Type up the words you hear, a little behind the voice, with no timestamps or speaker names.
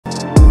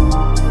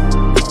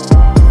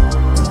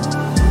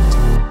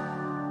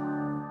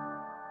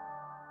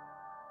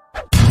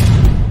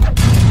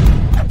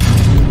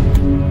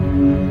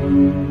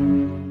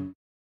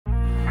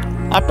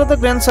After the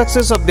grand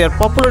success of their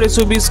popular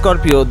SUV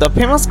Scorpio, the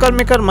famous car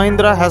maker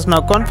Mahindra has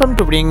now confirmed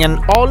to bring an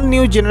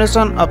all-new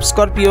generation of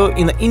Scorpio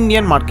in the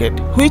Indian market,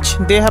 which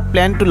they have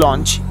planned to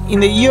launch in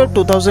the year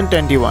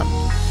 2021.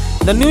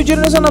 The new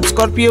generation of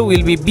Scorpio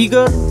will be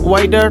bigger,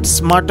 wider,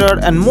 smarter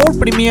and more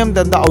premium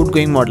than the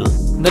outgoing model.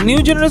 The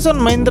new generation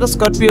Mahindra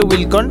Scorpio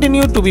will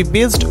continue to be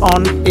based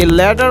on a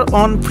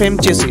ladder-on frame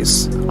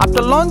chassis.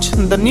 After launch,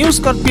 the new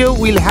Scorpio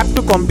will have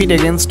to compete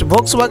against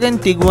Volkswagen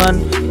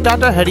Tiguan,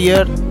 Tata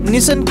Harrier,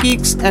 Nissan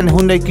Kicks and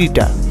Hyundai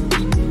Creta.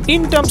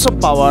 In terms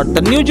of power,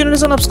 the new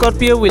generation of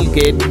Scorpio will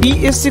get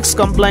BS6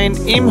 compliant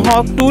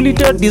M-Hawk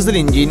 2-liter diesel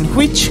engine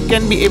which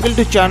can be able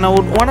to churn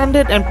out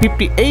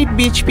 158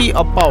 bhp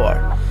of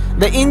power.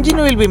 The engine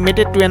will be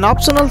mated to an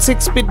optional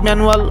 6-speed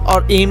manual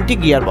or AMT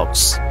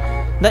gearbox.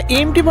 The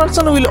AMT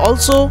version will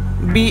also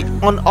be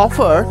on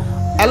offer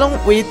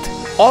along with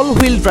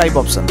all-wheel drive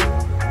option.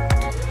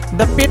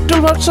 The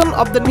petrol version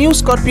of the new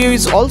Scorpio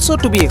is also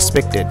to be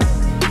expected.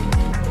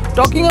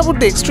 Talking about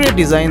the exterior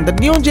design, the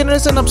new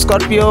generation of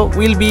Scorpio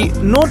will be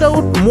no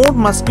doubt more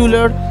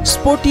muscular,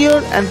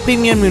 sportier and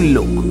premium in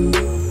look.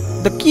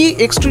 The key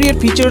exterior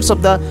features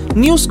of the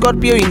new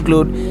Scorpio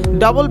include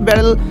double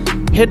barrel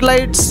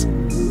headlights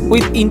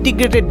with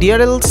integrated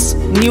DRLs,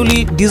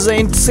 newly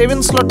designed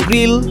 7-slot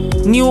grille,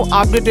 new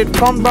updated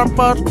front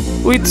bumper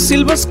with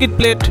silver skid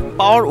plate,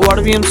 power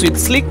water beams with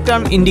slick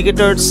turn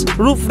indicators,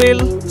 roof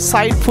rail,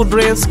 side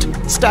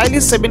footrest,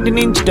 stylish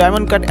 17-inch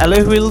diamond cut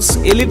alloy wheels,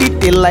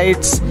 LED tail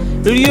lights,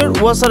 rear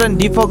washer and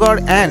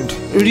defogger and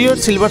rear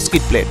silver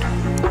skid plate.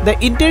 The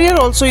interior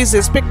also is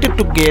expected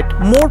to get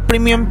more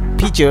premium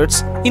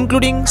features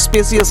including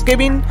spacious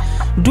cabin,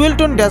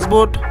 dual-tone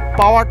dashboard,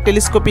 power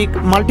telescopic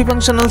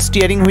multifunctional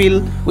steering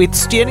wheel with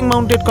steering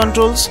mounted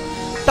controls,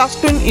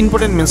 touchscreen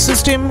infotainment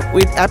system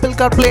with Apple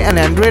CarPlay and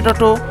Android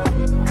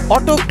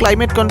Auto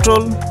climate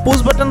control,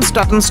 push button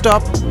start and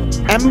stop,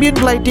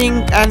 ambient lighting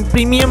and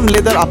premium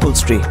leather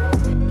upholstery.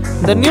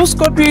 The new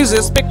Scorpio is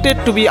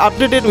expected to be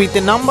updated with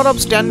a number of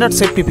standard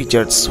safety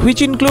features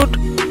which include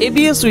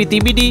ABS with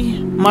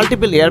EBD,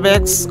 multiple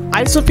airbags,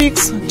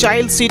 ISOFIX,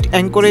 child seat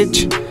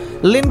anchorage,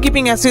 lane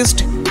keeping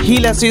assist,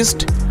 hill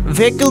assist,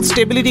 vehicle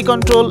stability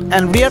control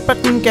and rear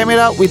parking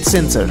camera with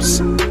sensors.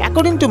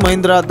 According to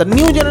Mahindra, the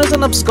new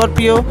generation of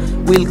Scorpio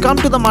will come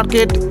to the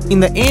market in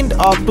the end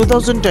of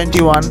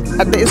 2021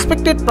 at the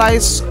expected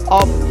price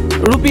of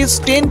Rs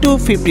 10 to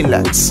 15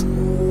 lakhs.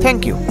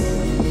 Thank you.